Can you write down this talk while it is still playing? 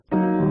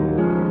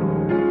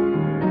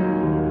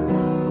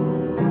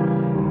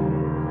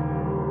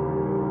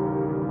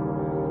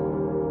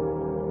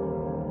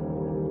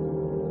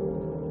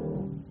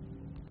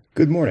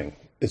Good morning.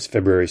 It's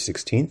February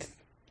 16th.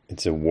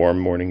 It's a warm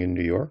morning in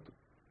New York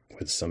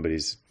with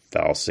somebody's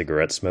foul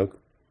cigarette smoke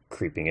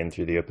creeping in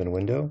through the open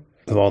window.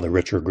 Of all the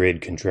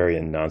retrograde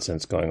contrarian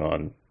nonsense going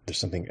on, there's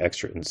something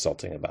extra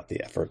insulting about the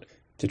effort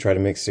to try to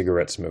make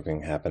cigarette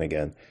smoking happen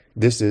again.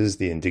 This is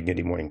the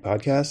Indignity Morning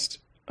Podcast.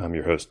 I'm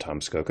your host,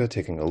 Tom Skoka,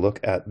 taking a look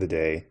at the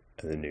day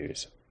and the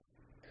news.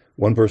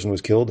 One person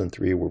was killed and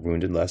 3 were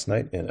wounded last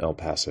night in El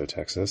Paso,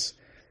 Texas,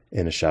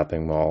 in a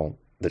shopping mall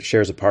that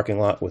shares a parking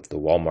lot with the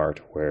Walmart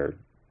where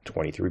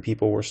 23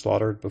 people were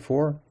slaughtered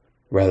before.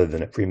 Rather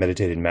than a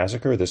premeditated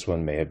massacre, this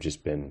one may have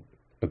just been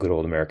a good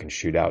old American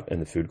shootout in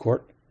the food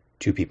court.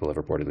 2 people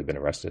have reportedly been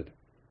arrested.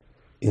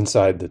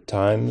 Inside the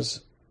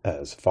Times,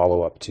 as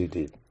follow-up to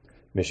the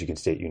Michigan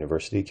State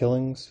University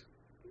killings,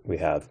 we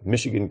have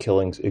Michigan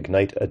killings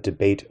ignite a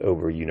debate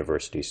over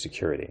university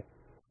security.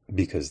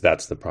 Because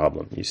that's the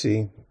problem. You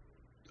see,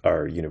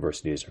 our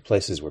universities are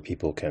places where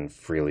people can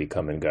freely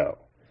come and go.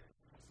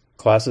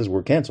 Classes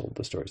were canceled,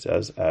 the story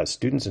says, as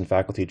students and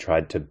faculty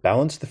tried to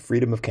balance the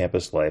freedom of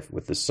campus life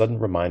with the sudden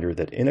reminder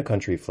that in a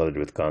country flooded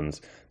with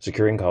guns,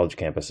 securing college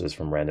campuses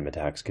from random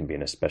attacks can be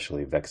an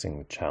especially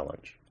vexing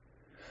challenge.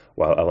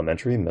 While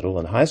elementary, middle,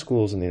 and high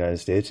schools in the United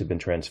States have been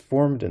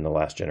transformed in the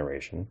last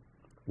generation,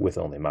 with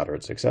only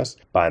moderate success,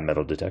 by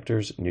metal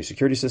detectors, new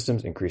security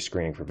systems, increased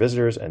screening for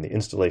visitors, and the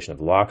installation of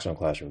locks on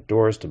classroom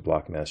doors to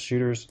block mass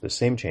shooters, the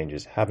same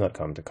changes have not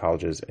come to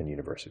colleges and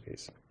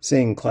universities.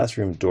 Saying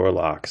classroom door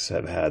locks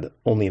have had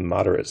only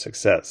moderate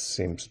success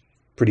seems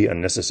pretty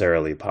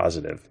unnecessarily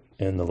positive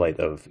in the light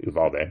of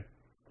Uvalde,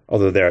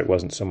 although there it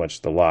wasn't so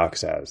much the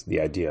locks as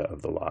the idea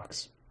of the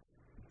locks.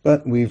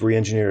 But we've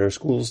re-engineered our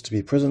schools to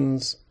be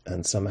prisons,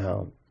 and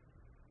somehow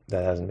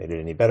that hasn't made it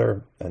any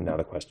better, and now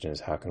the question is,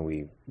 how can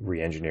we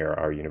re-engineer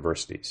our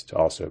universities to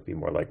also be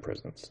more like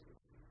prisons?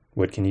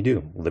 What can you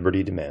do?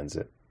 Liberty demands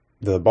it.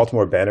 The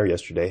Baltimore Banner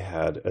yesterday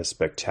had a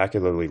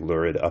spectacularly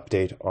lurid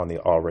update on the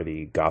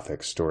already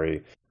gothic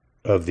story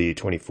of the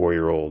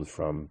 24-year-old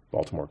from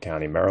Baltimore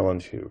County,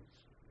 Maryland, who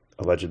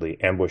allegedly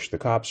ambushed the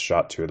cops,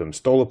 shot 2 of them,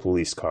 stole a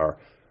police car,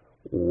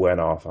 went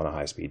off on a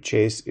high-speed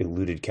chase,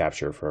 eluded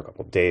capture for a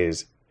couple of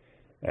days,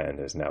 and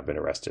has now been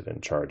arrested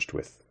and charged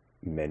with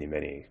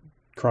many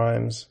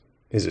crimes.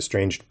 His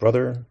estranged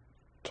brother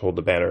told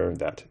the Banner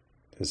that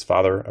his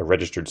father, a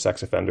registered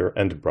sex offender,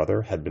 and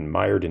brother had been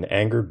mired in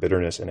anger,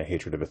 bitterness, and a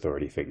hatred of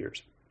authority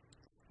figures.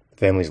 The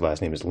family's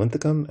last name is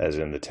Linthicum, as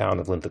in the town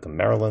of Linthicum,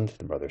 Maryland.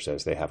 The brother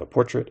says they have a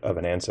portrait of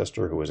an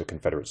ancestor who was a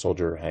Confederate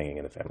soldier hanging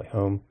in the family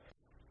home.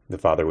 The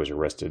father was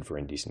arrested for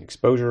indecent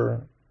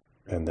exposure,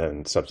 and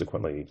then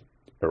subsequently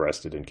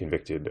arrested and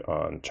convicted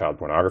on child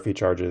pornography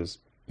charges.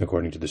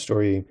 According to the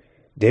story,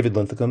 David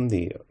Linthicum,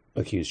 the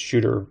accused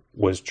shooter,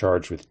 was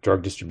charged with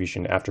drug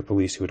distribution after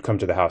police who had come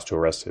to the house to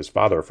arrest his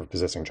father for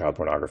possessing child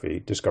pornography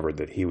discovered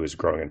that he was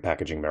growing and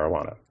packaging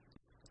marijuana.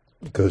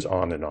 It goes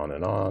on and on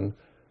and on.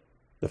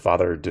 The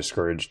father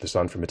discouraged the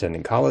son from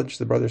attending college,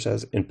 the brother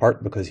says, in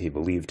part because he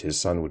believed his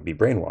son would be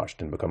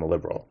brainwashed and become a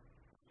liberal.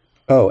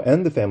 Oh,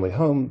 and the family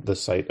home, the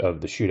site of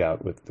the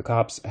shootout with the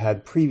cops,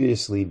 had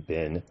previously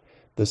been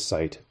the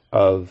site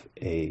of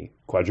a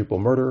quadruple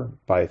murder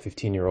by a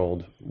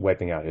 15-year-old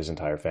wiping out his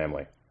entire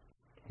family,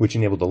 which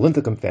enabled the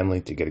Linthicum family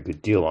to get a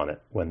good deal on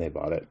it when they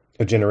bought it.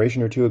 A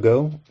generation or 2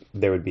 ago,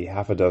 there would be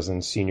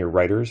 6 senior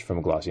writers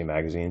from glossy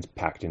magazines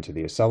packed into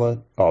the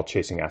Acela, all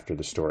chasing after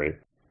the story,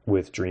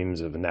 with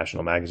dreams of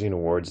national magazine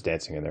awards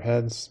dancing in their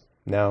heads.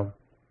 Now,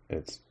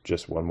 it's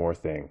just one more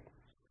thing.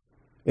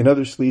 In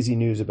other sleazy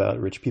news about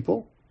rich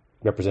people,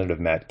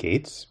 Representative Matt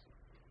Gaetz,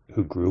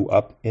 who grew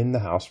up in the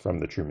house from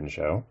The Truman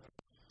Show,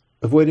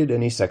 avoided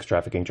any sex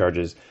trafficking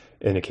charges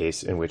in a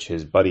case in which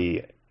his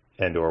buddy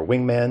and/or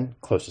wingman,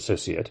 close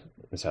associate,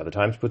 is how the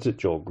Times puts it,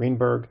 Joel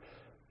Greenberg,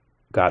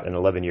 got an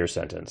 11-year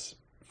sentence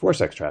for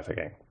sex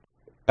trafficking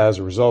as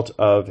a result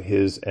of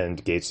his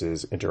and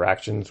Gaetz's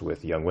interactions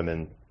with young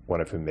women,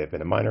 one of whom may have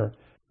been a minor.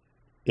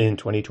 In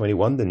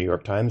 2021, the New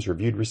York Times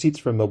reviewed receipts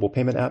from mobile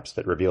payment apps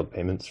that revealed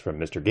payments from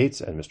Mr. Gaetz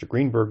and Mr.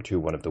 Greenberg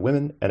to one of the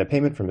women, and a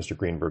payment from Mr.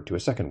 Greenberg to a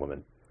second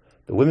woman.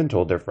 The women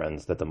told their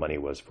friends that the money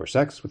was for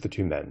sex with the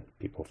 2 men,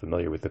 people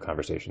familiar with the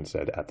conversation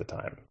said at the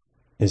time.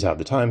 Is how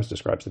the Times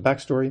describes the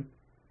backstory,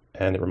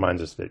 and it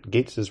reminds us that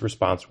Gaetz's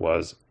response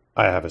was,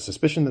 "I have a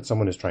suspicion that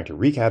someone is trying to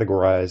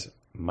recategorize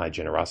my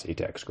generosity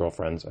to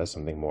ex-girlfriends as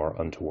something more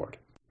untoward."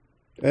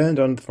 And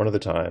on the front of the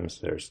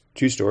Times, there's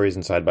 2 stories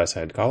in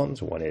side-by-side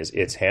columns. One is,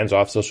 it's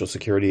hands-off Social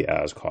Security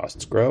as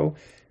costs grow,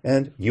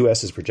 and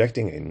U.S. is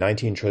projecting a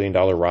 $19 trillion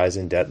rise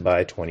in debt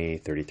by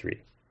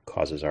 2033.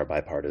 Causes are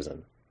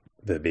bipartisan.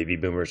 The baby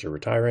boomers are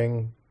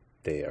retiring.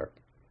 They are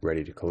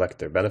ready to collect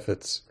their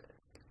benefits.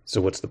 So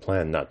what's the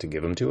plan? Not to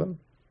give them to them?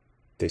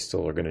 They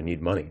still are going to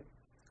need money.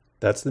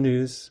 That's the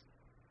news.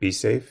 Be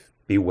safe,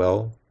 be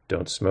well,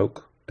 don't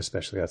smoke,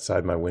 especially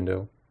outside my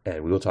window,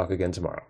 and we will talk again tomorrow.